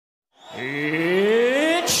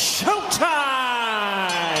It's showtime!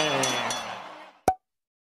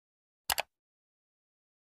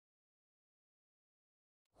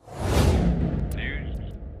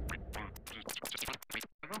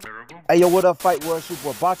 Hey, yo, what up, Fight World?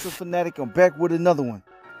 Super Boxer Fanatic. I'm back with another one.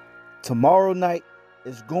 Tomorrow night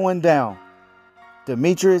is going down.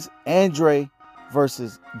 Demetrius Andrade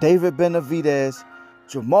versus David Benavidez.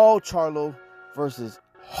 Jermall Charlo versus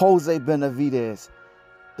Jose Benavidez.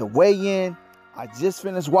 The weigh-in, I just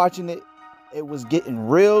finished watching it. It was getting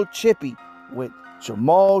real chippy with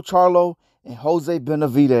Jermall Charlo and Jose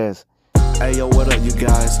Benavidez. Hey, yo, what up, you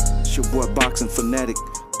guys? It's your boy Boxing Fanatic.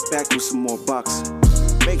 Back with some more boxing.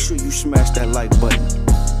 Make sure you smash that like button.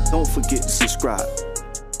 Don't forget to subscribe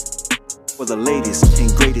for the latest and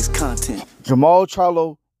greatest content. Jermall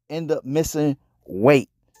Charlo ended up missing weight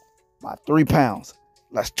by 3 pounds.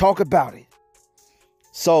 Let's talk about it.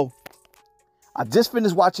 So, I just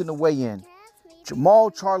finished watching the weigh-in.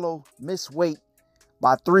 Jermall Charlo missed weight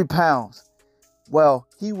by 3 pounds. Well,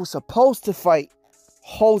 he was supposed to fight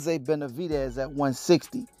Jose Benavidez at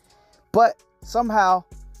 160. But somehow,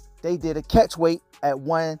 they did a catch weight at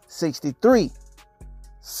 163.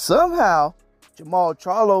 Somehow, Jermall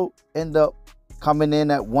Charlo ended up coming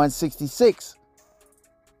in at 166.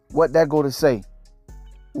 What that go to say?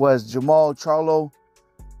 Was Jermall Charlo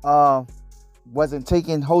wasn't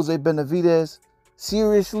taking Jose Benavidez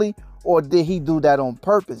seriously, or did he do that on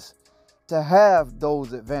purpose to have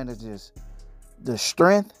those advantages? The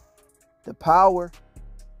strength, the power,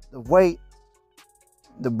 the weight,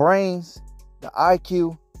 the brains, the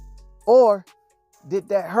IQ, or did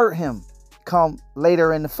that hurt him come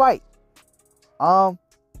later in the fight? I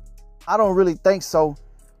don't really think so.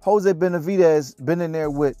 Jose Benavidez been in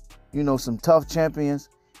there with, some tough champions,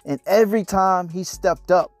 and every time he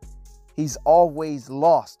stepped up, he's always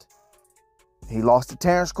lost. He lost to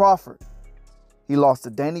Terrence Crawford. He lost to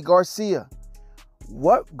Danny Garcia.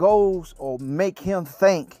 What goes or make him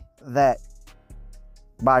think that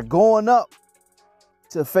by going up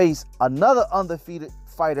to face another undefeated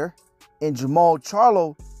fighter in Jermall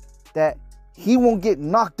Charlo, that he won't get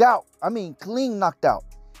knocked out? I mean, clean knocked out.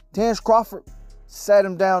 Terrence Crawford sat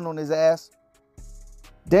him down on his ass.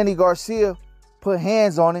 Danny Garcia put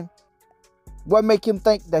hands on him. What make him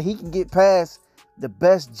think that he can get past the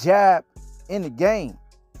best jab in the game?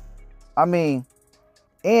 I mean,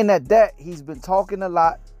 and at that, he's been talking a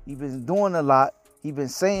lot. He's been doing a lot. He's been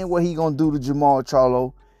saying what he gonna do to Jermall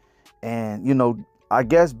Charlo. And, I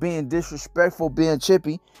guess being disrespectful, being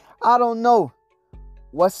chippy. I don't know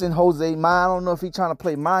what's in Jose's mind. I don't know if he's trying to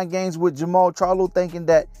play mind games with Jermall Charlo, thinking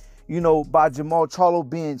that, by Jermall Charlo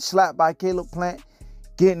being slapped by Caleb Plant,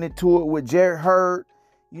 getting into it with Jarrett Hurd,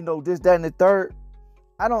 this, that, and the third.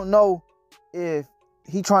 I don't know if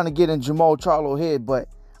he trying to get in Jermall Charlo's head, but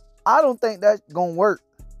I don't think that's going to work.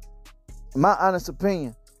 In my honest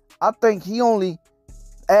opinion, I think he only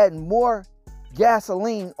adding more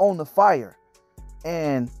gasoline on the fire.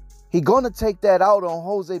 And he going to take that out on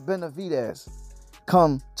Jose Benavidez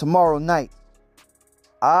come tomorrow night.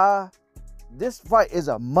 This fight is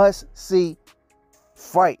a must-see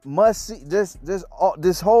fight. Must-see.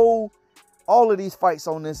 All of these fights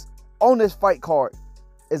on this fight card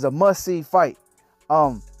is a must-see fight.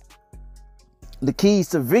 The keys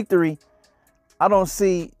to victory, I don't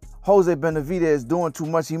see Jose Benavidez doing too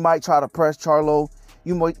much. He might try to press Charlo.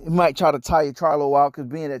 He might try to tire Charlo out, because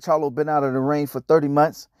being that Charlo been out of the ring for 30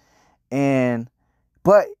 months.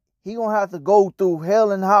 But he gonna have to go through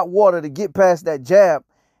hell and hot water to get past that jab,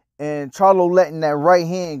 and Charlo letting that right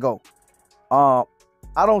hand go. I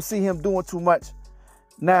don't see him doing too much.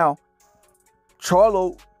 Now,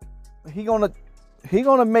 Charlo, he gonna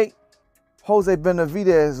make Jose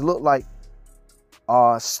Benavidez look like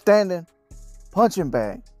a standing punching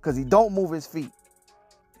bag, because he don't move his feet.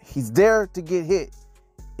 He's there to get hit.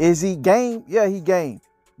 Is he game? Yeah, he game.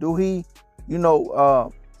 Do he,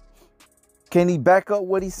 can he back up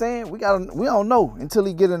what he's saying? We don't know until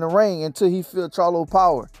he get in the ring, until he feel Charlo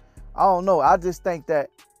power. I don't know. I just think that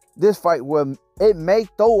this fight it may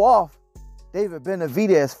throw off David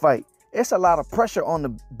Benavidez fight. It's a lot of pressure on the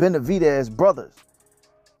Benavidez brothers.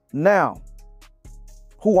 Now,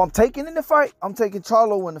 who I'm taking in the fight? I'm taking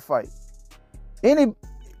Charlo in the fight.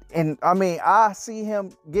 I see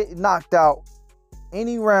him get knocked out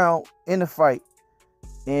any round in the fight.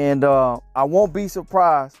 And I won't be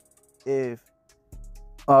surprised if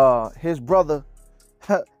his brother,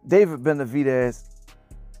 David Benavidez,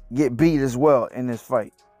 get beat as well in this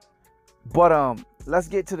fight. But let's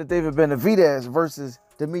get to the David Benavidez versus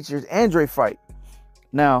Demetrius Andrade fight.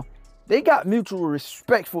 Now, they got mutual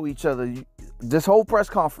respect for each other. This whole press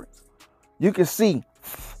conference, you can see,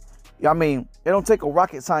 I mean, it don't take a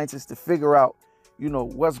rocket scientist to figure out,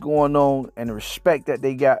 what's going on and the respect that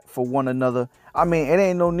they got for one another. I mean, it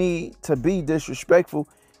ain't no need to be disrespectful.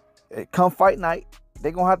 Come fight night,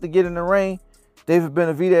 they gonna have to get in the ring. David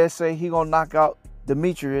Benavidez say he gonna knock out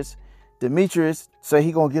Demetrius. Demetrius say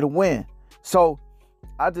he gonna get a win. So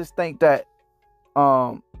I just think that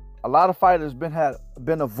a lot of fighters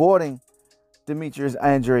been avoiding Demetrius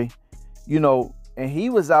Andre, and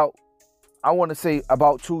he was out, I want to say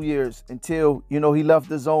about 2 years until, he left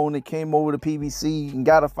the zone and came over to PBC and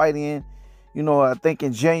got a fight in, I think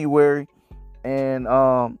in January. And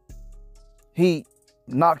he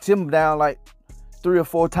knocked him down like 3 or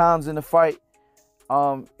 4 times in the fight.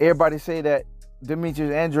 Everybody say that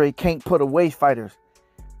Demetrius Andre can't put away fighters.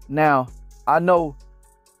 Now, I know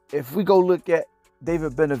if we go look at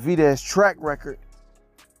David Benavidez's track record,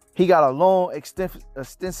 he got a long,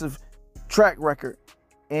 extensive track record.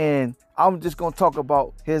 And I'm just going to talk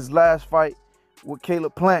about his last fight with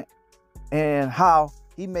Caleb Plant and how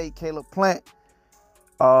he made Caleb Plant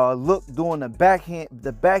look during the back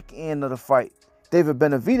end of the fight. David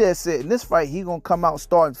Benavidez said in this fight, he going to come out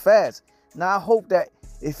starting fast. Now, I hope that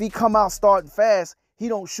if he come out starting fast, he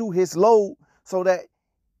don't shoot his load so that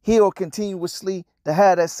he'll continuously to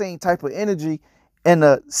have that same type of energy in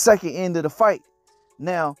the second end of the fight.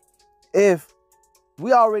 Now, if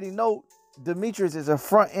we already know Demetrius is a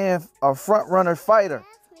front runner fighter,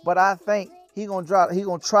 but I think he gonna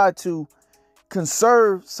try to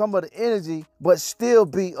conserve some of the energy, but still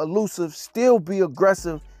be elusive, still be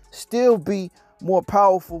aggressive, still be more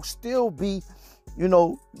powerful, still be,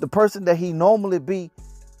 the person that he normally be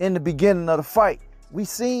in the beginning of the fight. We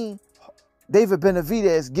seen David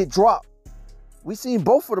Benavidez get dropped. We seen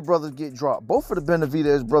both of the brothers get dropped. Both of the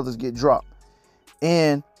Benavidez brothers get dropped.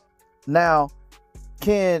 And now,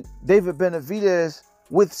 can David Benavidez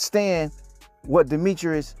withstand what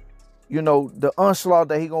Demetrius, the onslaught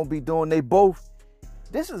that he gonna be doing? They both.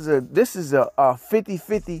 This is a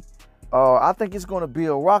 50-50. I think it's gonna be a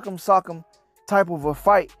rock'em sock'em type of a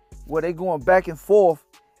fight where they going back and forth.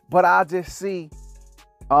 But I just see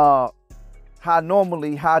how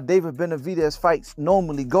David Benavidez fights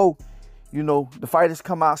normally go. The fighters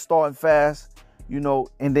come out starting fast,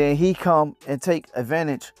 and then he come and take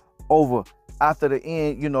advantage over after the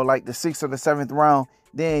end, like the 6th or the 7th round.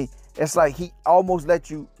 Then it's like he almost let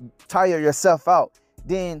you tire yourself out.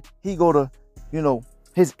 Then he go to,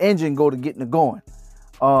 his engine go to getting it going.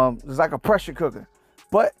 It's like a pressure cooker.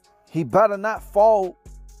 But he better not fall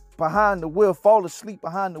asleep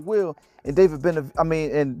behind the wheel. And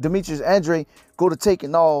and Demetrius Andre go to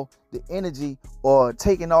taking all the energy or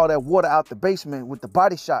taking all that water out the basement with the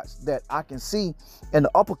body shots that I can see in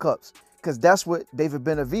the uppercuts. Because that's what David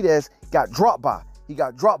Benavidez got dropped by. He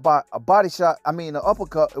got dropped by a body shot. An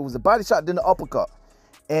uppercut. It was a body shot, then the uppercut.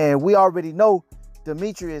 And we already know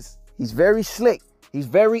Demetrius, he's very slick. He's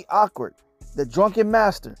very awkward. The drunken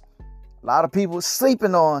master. A lot of people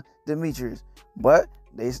sleeping on Demetrius. But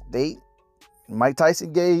Mike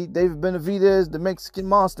Tyson gave David Benavidez the Mexican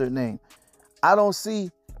Monster name. I don't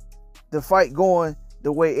see the fight going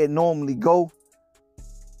the way it normally go.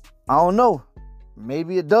 I don't know.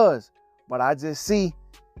 Maybe it does. But I just see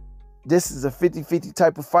this is a 50-50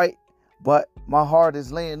 type of fight. But my heart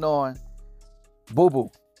is laying on Boo-Boo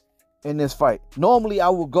in this fight. Normally, I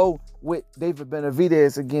would go with David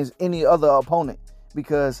Benavidez against any other opponent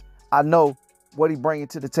because I know what he bringing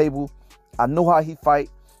to the table. I know how he fight.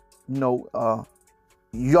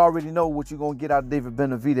 You already know what you're going to get out of David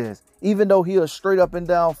Benavidez. Even though he a straight up and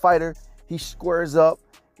down fighter, he squares up,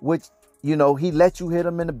 which, he let you hit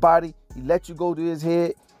him in the body. He let you go to his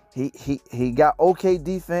head. He got okay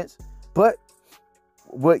defense. But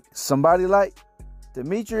with somebody like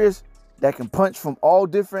Demetrius that can punch from all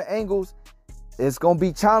different angles, it's going to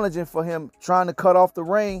be challenging for him trying to cut off the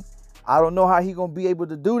ring. I don't know how he's going to be able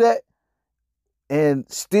to do that and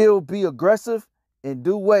still be aggressive and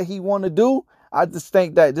do what he want to do. I just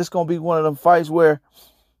think that this going to be one of them fights where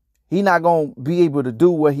he not going to be able to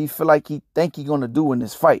do what he feel like he think he going to do in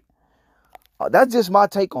this fight. That's just my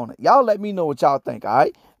take on it. Y'all let me know what y'all think, all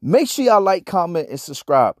right? Make sure y'all like, comment, and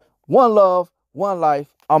subscribe. One love, one life.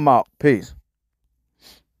 I'm out. Peace.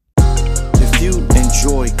 If you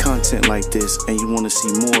enjoy content like this and you want to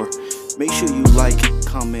see more, make sure you like,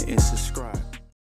 comment, and subscribe.